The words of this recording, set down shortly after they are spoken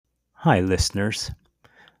Hi, listeners.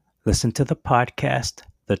 Listen to the podcast,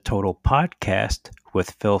 The Total Podcast with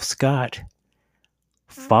Phil Scott.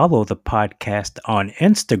 Follow the podcast on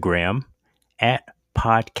Instagram at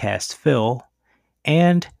PodcastPhil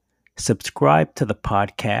and subscribe to the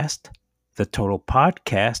podcast, The Total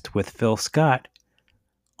Podcast with Phil Scott,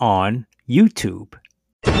 on YouTube.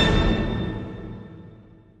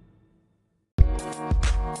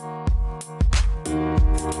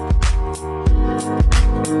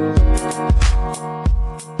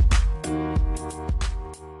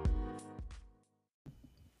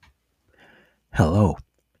 Hello,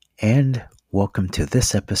 and welcome to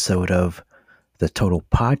this episode of The Total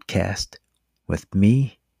Podcast with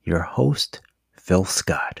me, your host, Phil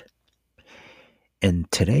Scott. In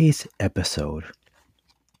today's episode,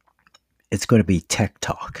 it's going to be Tech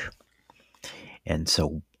Talk. And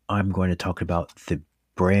so I'm going to talk about the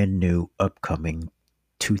brand new upcoming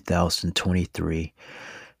 2023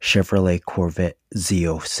 Chevrolet Corvette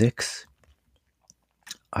Z06.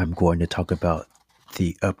 I'm going to talk about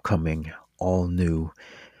the upcoming all-new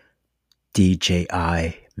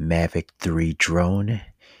DJI Mavic 3 drone.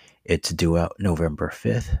 It's due out November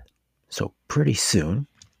 5th, so pretty soon.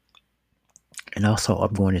 And also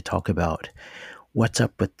I'm going to talk about what's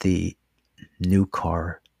up with the new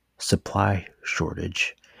car supply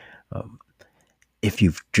shortage. If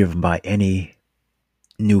you've driven by any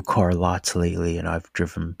new car lots lately, and I've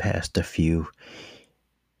driven past a few,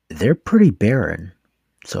 they're pretty barren.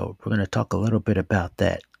 So we're going to talk a little bit about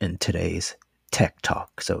that in today's Tech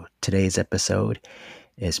Talk. So today's episode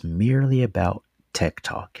is merely about Tech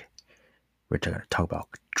Talk. We're going to talk about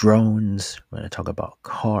drones. We're going to talk about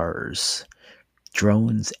cars,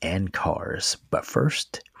 drones and cars. But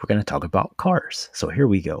first, we're going to talk about cars. So here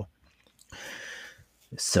we go.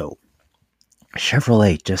 So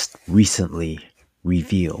Chevrolet just recently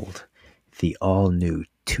revealed the all-new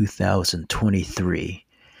 2023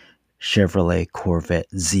 Chevrolet Corvette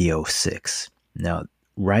Z06. Now,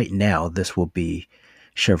 right now, this will be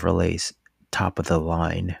Chevrolet's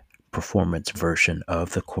top-of-the-line performance version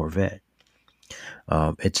of the Corvette.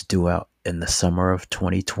 It's due out in the summer of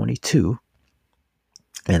 2022.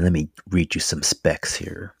 And let me read you some specs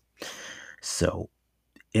here. So,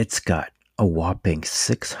 it's got a whopping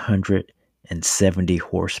 670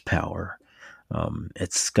 horsepower.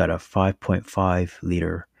 It's got a 5.5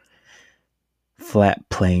 liter flat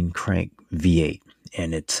plane crank V8,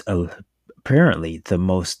 and it's apparently the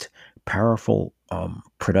most powerful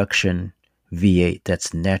production V8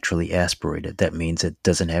 that's naturally aspirated. That means it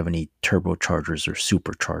doesn't have any turbochargers or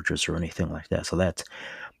superchargers or anything like that. So that's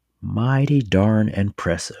mighty darn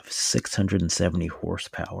impressive. 670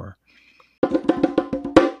 horsepower.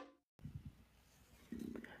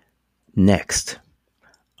 Next,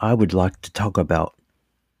 I would like to talk about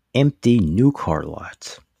empty new car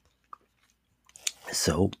lots.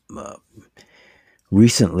 So,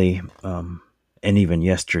 recently, and even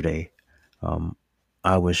yesterday,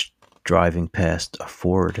 I was driving past a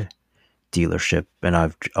Ford dealership, and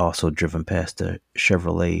I've also driven past a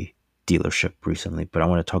Chevrolet dealership recently, but I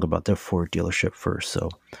want to talk about the Ford dealership first. So,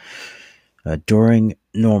 during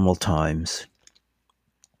normal times,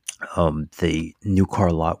 the new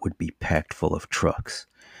car lot would be packed full of trucks.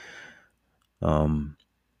 Ford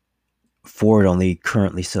only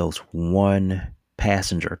currently sells one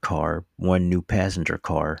new passenger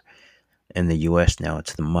car in the US now.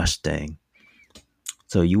 It's the Mustang.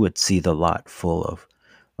 So you would see the lot full of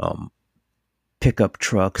pickup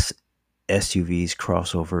trucks, SUVs,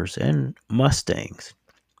 crossovers, and Mustangs.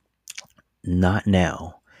 Not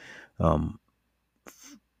now. When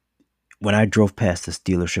I drove past this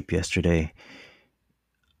dealership yesterday,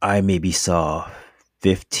 I maybe saw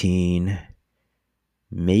 15,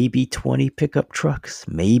 maybe 20 pickup trucks,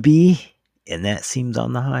 maybe. And that seems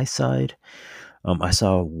on the high side. I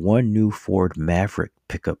saw one new Ford Mavic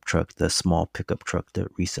pickup truck, the small pickup truck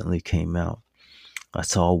that recently came out. I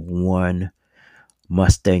saw one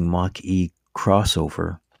Mustang Mach-E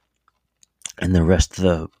crossover. And the rest of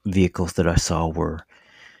the vehicles that I saw were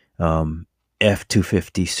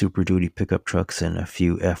F-250 Super Duty pickup trucks and a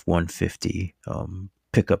few F-150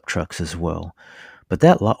 pickup trucks as well. But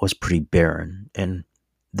that lot was pretty barren. And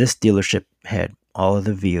this dealership had all of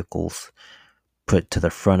the vehicles put to the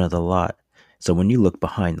front of the lot. So when you look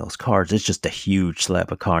behind those cars, it's just a huge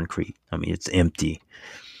slab of concrete. I mean, it's empty.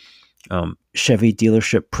 Chevy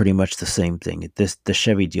dealership, pretty much the same thing. The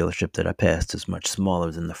Chevy dealership that I passed is much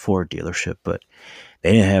smaller than the Ford dealership, but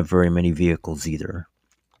they didn't have very many vehicles either.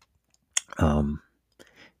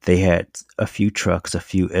 They had a few trucks, a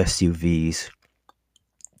few SUVs,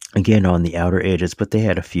 again on the outer edges, but they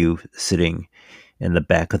had a few sitting in the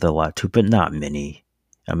back of the lot too, but not many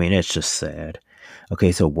I mean, it's just sad.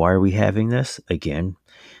 Okay, so why are we having this? Again,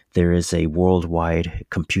 there is a worldwide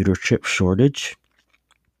computer chip shortage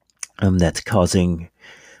that's causing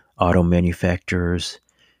auto manufacturers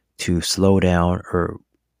to slow down or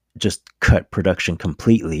just cut production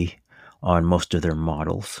completely on most of their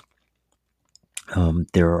models.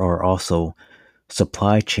 There are also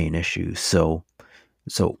supply chain issues. So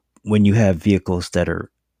when you have vehicles that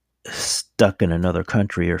are stuck in another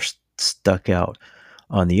country or stuck out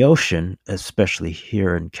on the ocean, especially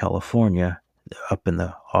here in California, up in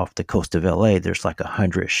the off the coast of LA, there's like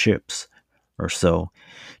 100 ships or so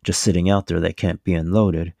just sitting out there that can't be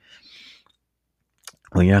unloaded.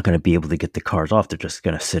 Well, you're not going to be able to get the cars off. They're just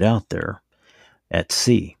going to sit out there at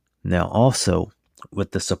sea. Now, also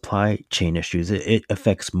with the supply chain issues, it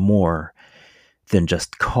affects more than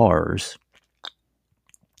just cars,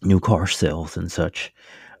 new car sales and such,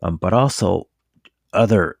 but also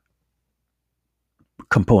other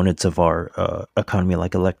components of our economy,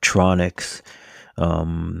 like electronics.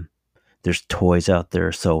 Um, there's toys out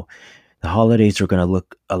there. So the holidays are going to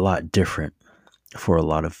look a lot different for a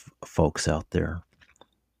lot of folks out there.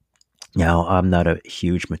 Now, I'm not a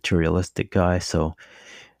huge materialistic guy, so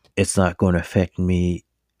it's not going to affect me,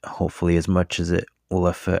 hopefully, as much as it will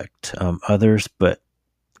affect others. But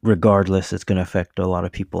regardless, it's going to affect a lot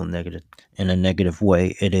of people in a negative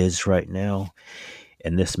way. It is right now,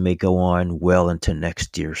 and this may go on well into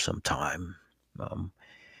next year sometime. Um,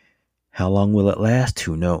 how long will it last?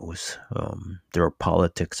 Who knows? There are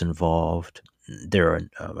politics involved. There are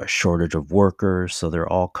a shortage of workers, so there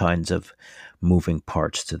are all kinds of moving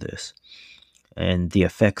parts to this. And the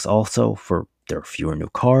effects also for there are fewer new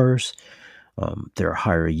cars. There are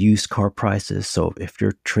higher used car prices. So if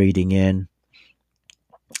you're trading in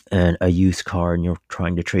and a used car and you're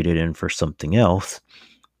trying to trade it in for something else,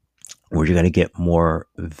 where you're going to get more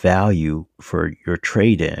value for your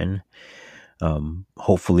trade in,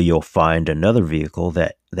 hopefully you'll find another vehicle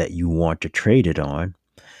that you want to trade it on.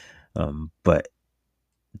 But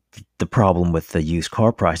the problem with the used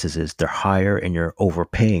car prices is they're higher and you're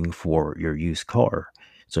overpaying for your used car.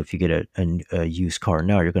 So if you get a used car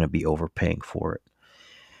now, you're going to be overpaying for it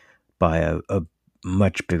by a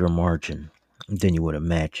much bigger margin than you would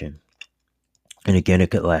imagine. And again,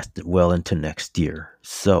 it could last well into next year.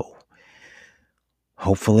 So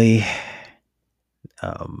hopefully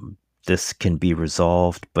this can be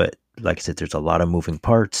resolved. But like I said, there's a lot of moving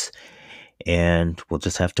parts, and we'll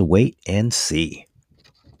just have to wait and see.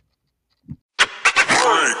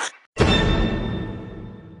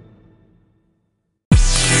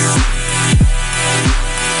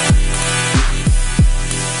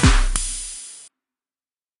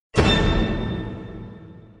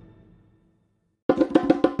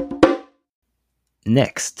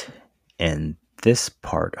 Next, in this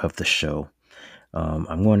part of the show,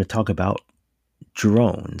 I'm going to talk about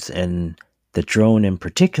drones. And the drone in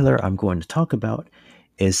particular I'm going to talk about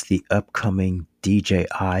is the upcoming DJI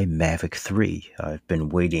Mavic 3. I've been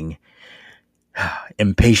waiting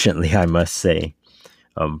impatiently, I must say,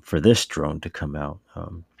 for this drone to come out.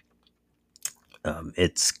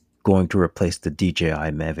 It's going to replace the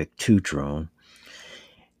DJI Mavic 2 drone.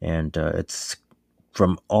 And it's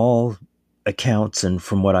from all accounts and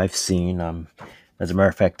from what I've seen, as a matter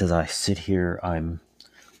of fact, as I sit here, I'm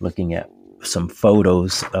looking at some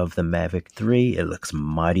photos of the Mavic 3. It looks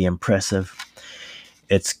mighty impressive.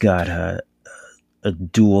 It's got a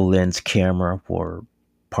dual lens camera for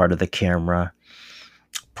part of the camera.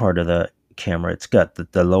 It's got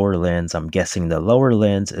the lower lens. I'm guessing the lower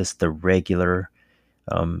lens is the regular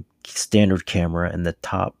standard camera, and the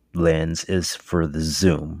top lens is for the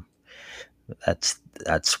zoom.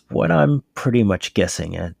 That's what I'm pretty much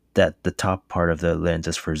guessing at, that the top part of the lens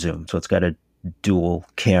is for zoom. So it's got a dual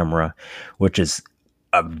camera, which is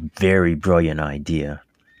a very brilliant idea.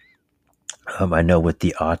 I know with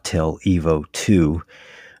the Autel Evo 2,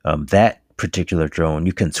 that particular drone,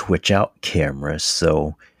 you can switch out cameras.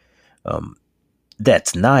 So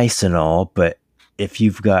that's nice and all, but if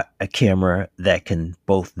you've got a camera that can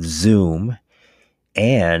both zoom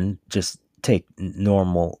and just take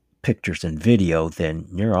normal pictures and video, then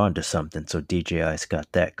you're onto something. So DJI's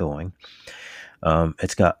got that going.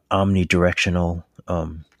 It's got omnidirectional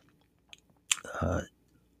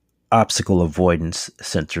obstacle avoidance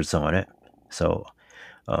sensors on it. So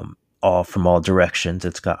all from all directions.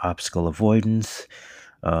 It's got obstacle avoidance.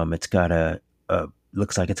 It's got a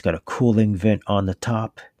looks like it's got a cooling vent on the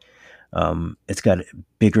top. It's got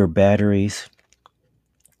bigger batteries.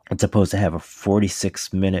 It's supposed to have a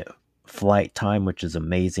 46-minute flight time, which is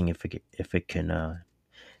amazing if it can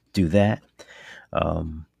do that.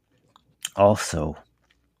 Also,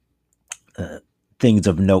 things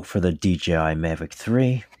of note for the DJI Mavic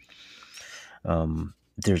 3.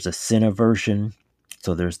 There's a Cine version.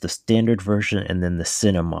 So there's the standard version and then the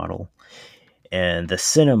Cine model. And the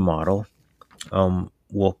Cine model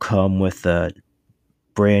will come with a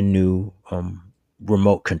brand new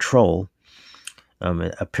remote control.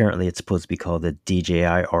 Apparently, it's supposed to be called the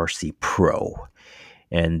DJI RC Pro.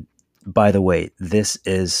 And by the way, this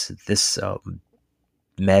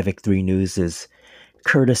Mavic 3 news is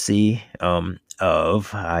courtesy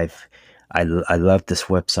of I love this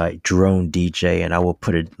website Drone DJ, and I will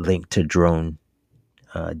put a link to Drone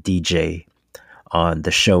DJ on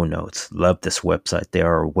the show notes. Love this website; they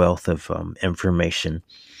are a wealth of information.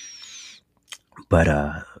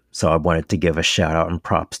 But so I wanted to give a shout out and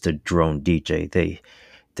props to Drone DJ.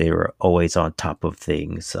 They were always on top of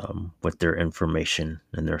things with their information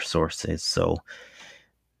and their sources. So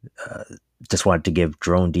just wanted to give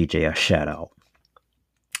Drone DJ a shout out.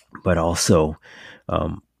 But also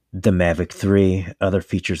the Mavic 3, other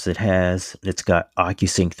features it has, it's got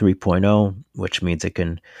OcuSync 3.0, which means it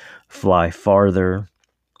can fly farther.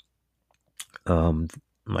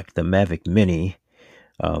 Like the Mavic Mini,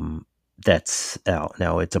 that's out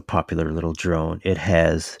now. It's a popular little drone. It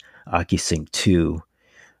has OcuSync 2,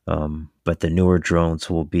 but the newer drones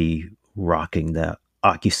will be rocking the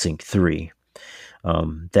OcuSync 3.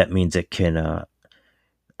 That means it can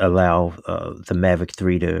allow the Mavic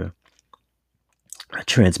 3 to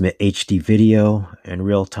transmit HD video in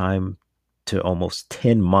real time to almost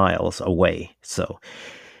 10 miles away. So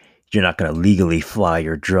you're not going to legally fly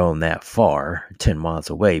your drone that far, 10 miles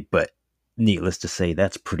away, but needless to say,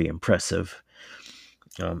 that's pretty impressive.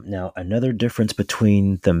 Now, another difference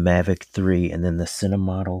between the Mavic 3 and then the Cine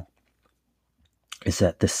model is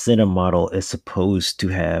that the Cine model is supposed to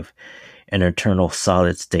have an internal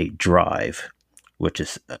solid-state drive, which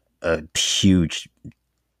is a huge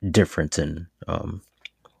difference in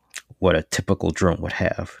what a typical drone would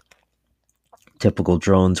have. Typical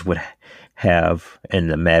drones would have, and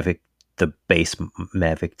the base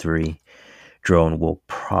Mavic 3 drone will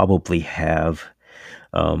probably have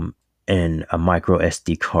in a micro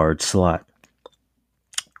SD card slot,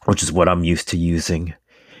 which is what I'm used to using.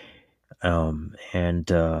 So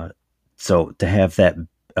to have that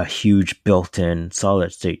a huge built-in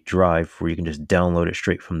solid-state drive where you can just download it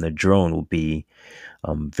straight from the drone will be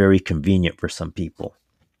very convenient for some people.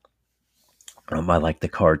 I like the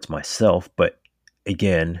cards myself, but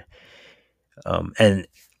again, and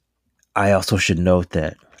I also should note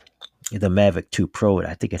that the Mavic 2 Pro,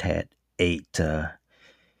 I think it had 8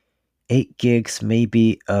 gigs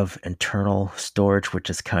maybe of internal storage, which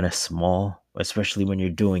is kind of small, especially when you're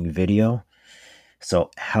doing video.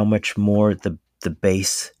 So how much more the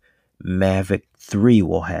base Mavic 3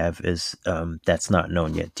 will have is that's not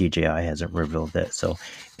known yet. DJI hasn't revealed that, so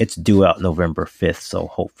it's due out November 5th. So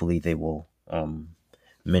hopefully they will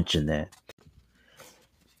mention that.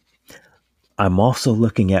 I'm also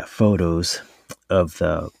looking at photos of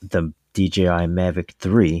the DJI Mavic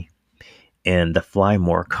 3 and the Fly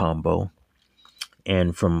More combo,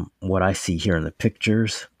 and from what I see here in the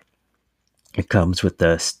pictures, it comes with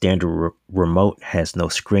the standard remote, has no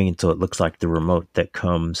screen, so it looks like the remote that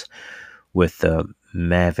comes with the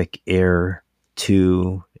Mavic Air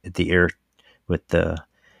 2, with the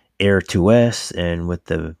Air 2S, and with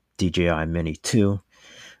the DJI Mini 2.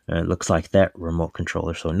 And it looks like that remote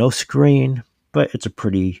controller. So no screen, but it's a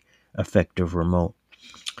pretty effective remote.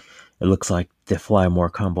 It looks like the Fly More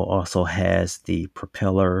combo also has the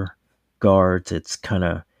propeller guards. It's kind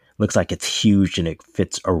of looks like it's huge and it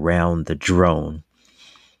fits around the drone.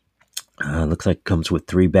 Looks like it comes with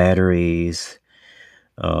 3 batteries,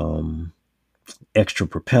 extra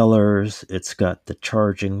propellers. It's got the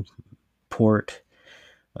charging port,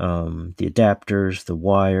 the adapters, the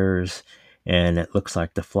wires, and it looks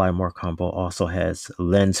like the Fly More combo also has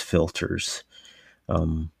lens filters.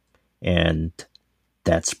 And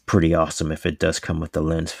that's pretty awesome if it does come with the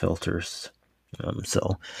lens filters.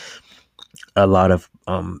 So a lot of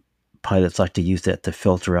pilots like to use that to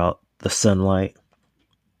filter out the sunlight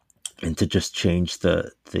and to just change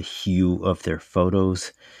the hue of their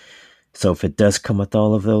photos. So if it does come with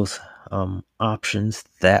all of those options,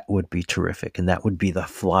 that would be terrific, and that would be the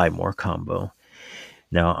Fly More combo.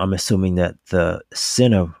 Now, I'm assuming that the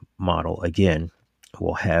Cine model, again,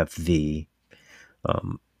 will have the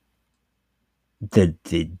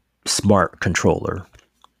smart controller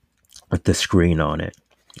with the screen on it.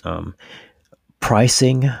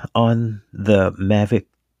 Pricing on the Mavic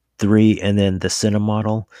 3 and then the Cine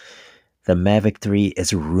model, the Mavic 3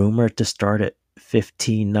 is rumored to start at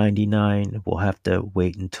 $15.99. We'll have to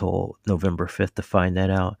wait until November 5th to find that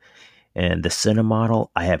out. And the Cine model,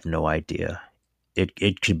 I have no idea.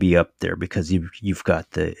 it could be up there because you've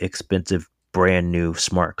got the expensive brand new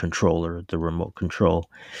smart controller, the remote control,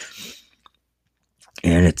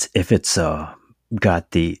 and if it's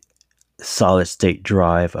got the solid state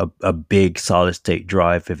drive, a big solid state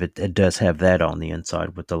drive, if it does have that on the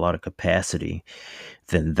inside with a lot of capacity,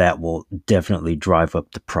 then that will definitely drive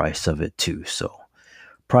up the price of it too. So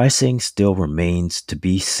pricing still remains to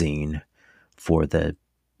be seen for the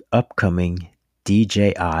upcoming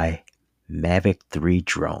DJI Mavic 3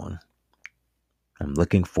 drone. I'm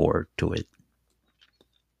looking forward to it.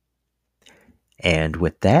 And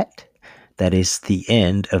with that, that is the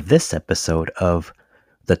end of this episode of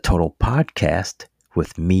the Total Podcast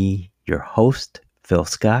with me, your host, Phil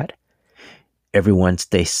Scott. Everyone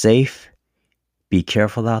stay safe, be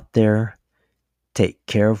careful out there, take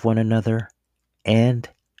care of one another, and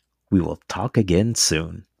we will talk again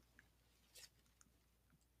soon.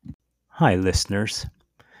 Hi, listeners.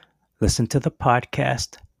 Listen to the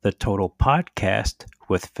podcast, The Total Podcast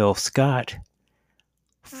with Phil Scott.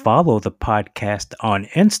 Follow the podcast on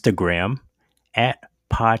Instagram at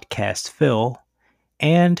PodcastPhil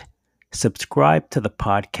and subscribe to the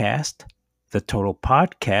podcast, The Total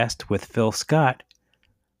Podcast with Phil Scott,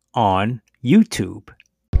 on YouTube.